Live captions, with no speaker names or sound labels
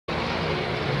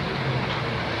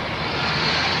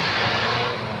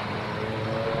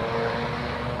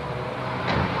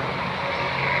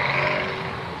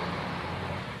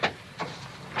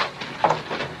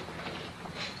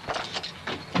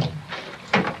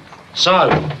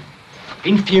So,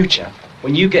 in future,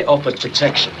 when you get offered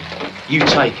protection, you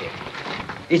take it.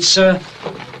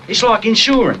 It's like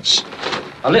insurance.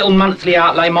 A little monthly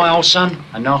outlay, my old son,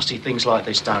 and nasty things like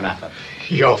this don't happen.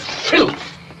 You're filth.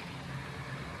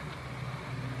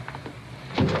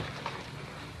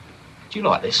 Do you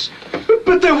like this?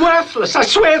 But they're worthless, I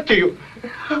swear to you.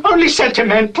 Only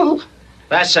sentimental.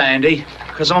 That's handy,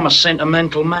 because I'm a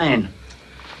sentimental man.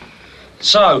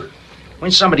 So,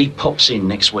 when somebody pops in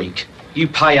next week, you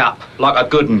pay up like a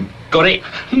good un. Got it?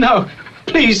 No,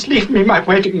 please leave me my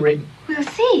wedding ring. We'll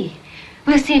see.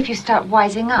 We'll see if you start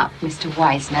wising up, Mr.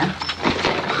 Wisener.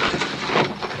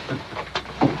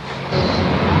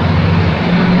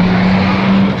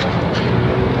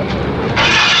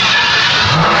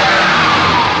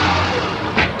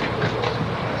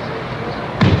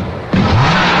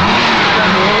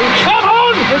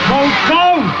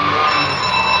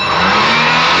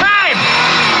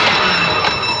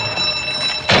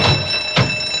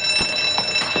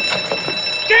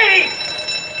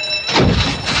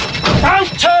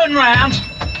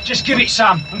 Just give it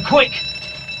some, and quick.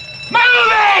 Move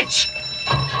it!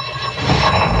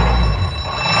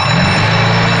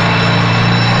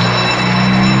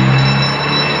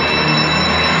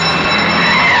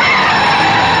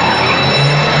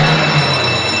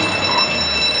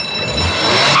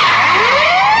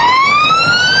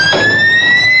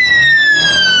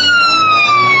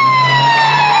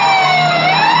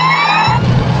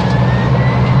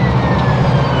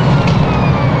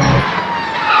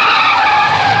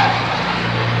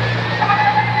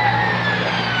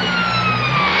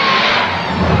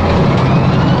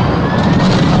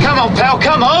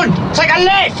 Come on, take a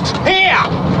left, here!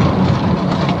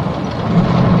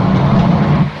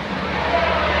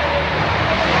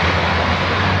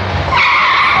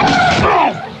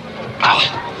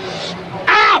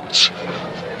 Out!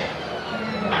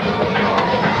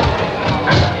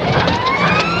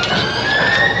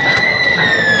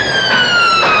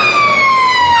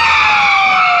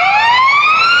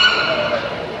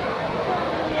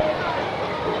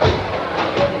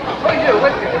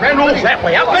 Ran off that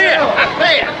way, up there, up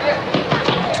there.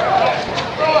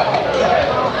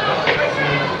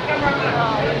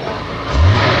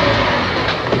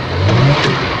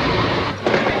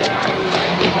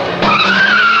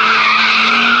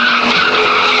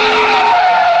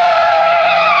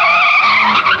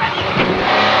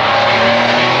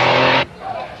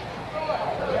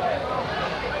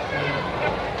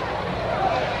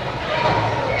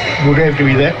 Would have to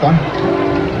be that one.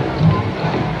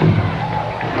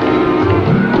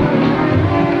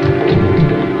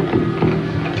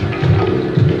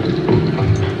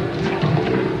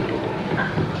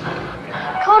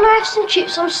 Some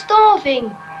chips, I'm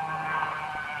starving.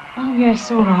 Oh,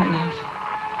 yes, all right, love.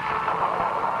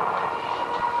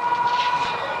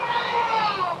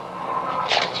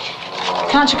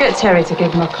 Can't you get Terry to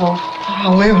give him a call?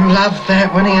 Oh, he'll love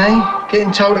that, won't he, eh?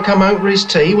 Getting told to come over his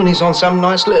tea when he's on some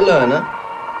nice little earner.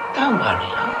 Don't worry,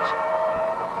 love.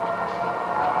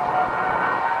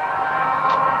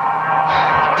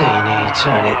 Deanie,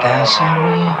 turn it down some,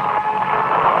 will you?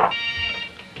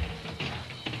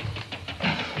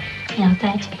 Yeah,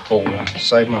 Dad. Paula,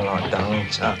 save my life, darling.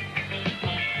 Tut.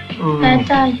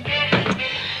 Dad.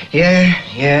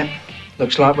 Yeah.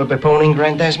 Looks like we'll be pawning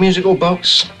Grandad's musical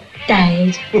box.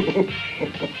 Dad.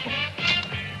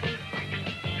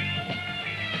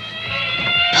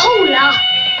 Paula!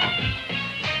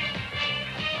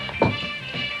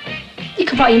 You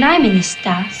could write your name in this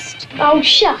dust. Oh,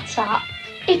 shut up.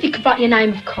 If you could write your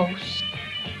name, of course.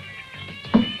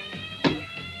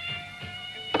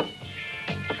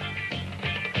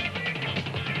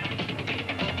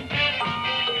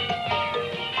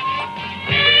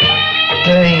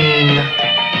 But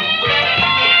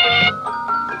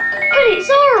it's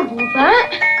horrible, that.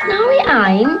 No, it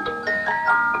ain't.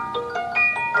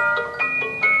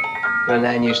 Your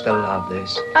nan used to love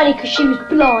this. Only because she was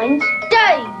blind.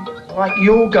 Dave! Right,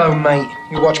 you'll go, mate.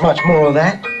 You watch much more of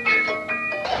that.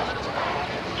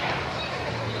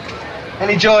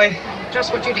 Any joy?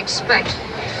 Just what you'd expect.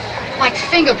 Like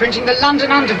fingerprinting the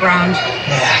London Underground.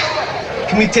 Yeah.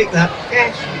 Can we take that?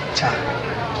 Yes.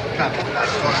 Come,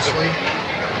 that's fine, sweet.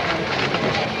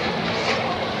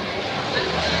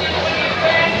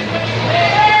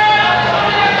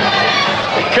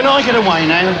 Can I get away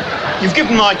now? You've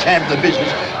given my cab the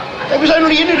business. It was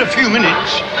only in it a few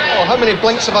minutes. Oh, how many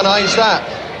blinks of an eye is that?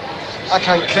 I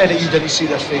can't credit you didn't see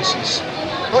their faces.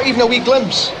 Not even a wee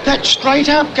glimpse. That's straight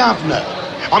up, Governor.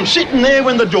 I'm sitting there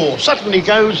when the door suddenly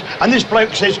goes and this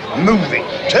bloke says, move it.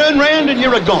 Turn round and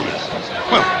you're a goner.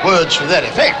 Well, words to that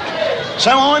effect.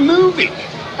 So I'm moving.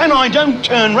 And I don't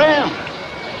turn round.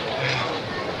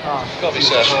 Copy,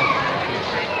 sir.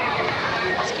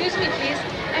 Excuse me, please.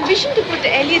 I'm wishing to go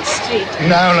to Elliot Street.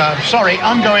 No, love, sorry,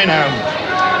 I'm going home.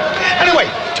 Anyway,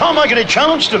 time I get a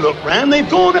chance to look round, they've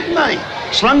gone at me,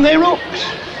 slung their hooks.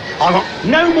 I've got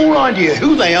no more idea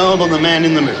who they are than the man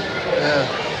in the moon.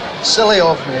 Yeah. Silly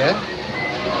of me, eh?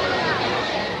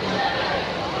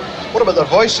 What about their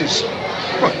voices?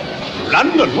 Well,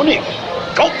 London, wasn't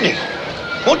it? Cockney.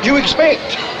 What do you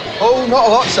expect? Oh, not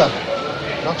a lot, sir.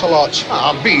 Not a lot.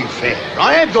 Ah, be fair.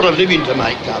 I have got a living to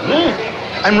make, Governor.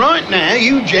 And right now,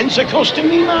 you gents are costing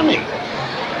me money.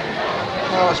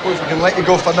 Well, I suppose we can let you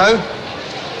go for now.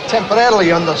 Temporarily,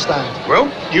 you understand. Well,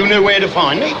 you know where to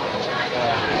find me.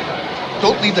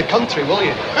 Don't leave the country, will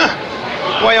you?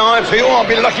 The way I feel, I'll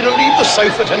be lucky to leave the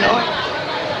sofa tonight.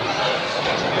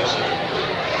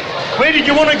 Where did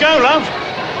you want to go, love?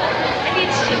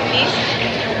 Elliot Street, please.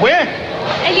 Where?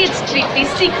 Elliot Street, please.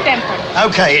 Sikh temple.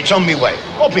 Okay, it's on me way.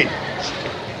 Hop in.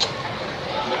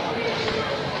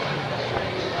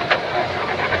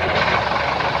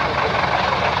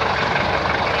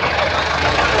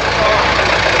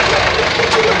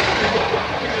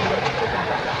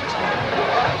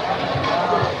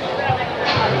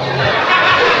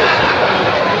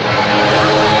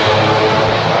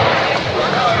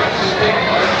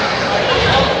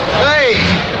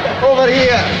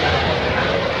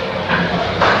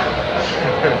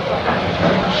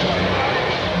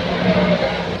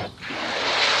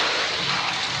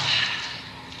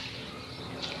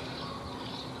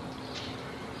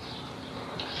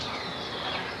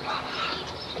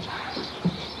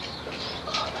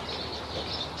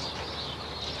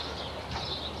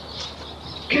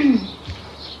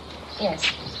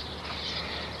 Yes.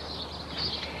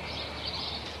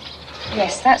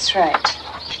 Yes, that's right.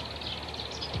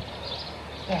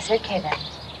 Yes, okay then.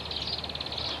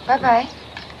 Bye-bye.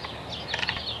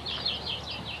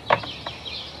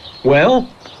 Well?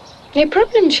 No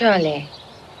problem, Charlie.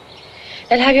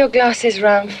 They'll have your glasses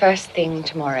round first thing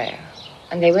tomorrow.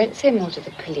 And they won't say more to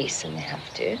the police than they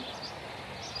have to.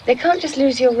 They can't just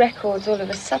lose your records all of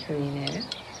a sudden, you know.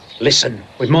 Listen,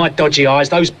 with my dodgy eyes,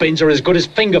 those bins are as good as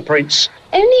fingerprints.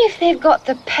 Only if they've got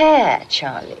the pair,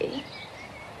 Charlie.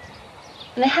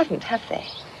 And they haven't, have they?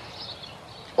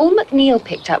 All McNeil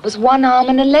picked up was one arm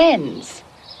and a lens.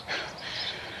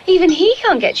 Even he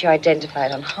can't get you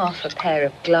identified on half a pair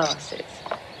of glasses.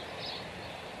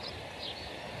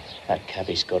 That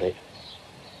cabbie's got it.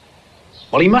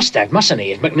 Well, he must have, mustn't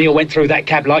he, if McNeil went through that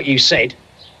cab like you said.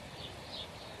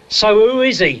 So who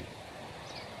is he?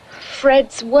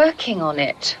 Fred's working on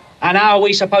it. And how are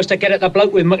we supposed to get at the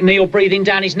bloke with McNeil breathing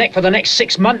down his neck for the next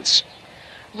 6 months?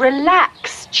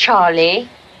 Relax, Charlie.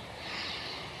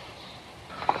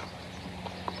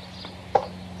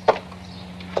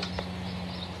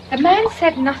 The man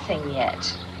said nothing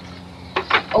yet.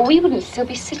 Or we wouldn't still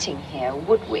be sitting here,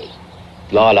 would we?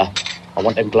 Lila, I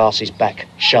want them glasses back,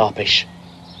 sharpish.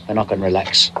 Then I can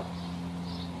relax.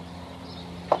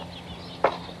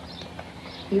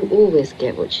 You always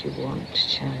get what you want,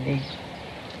 Charlie.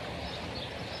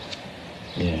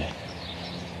 Yeah.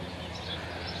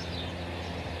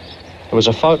 There was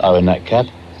a photo in that cab.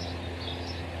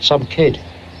 Some kid.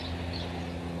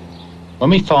 When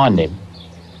we find him,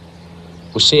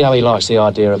 we'll see how he likes the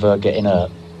idea of her getting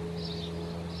hurt.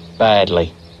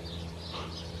 Badly.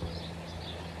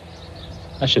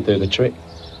 That should do the trick.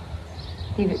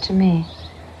 Leave it to me.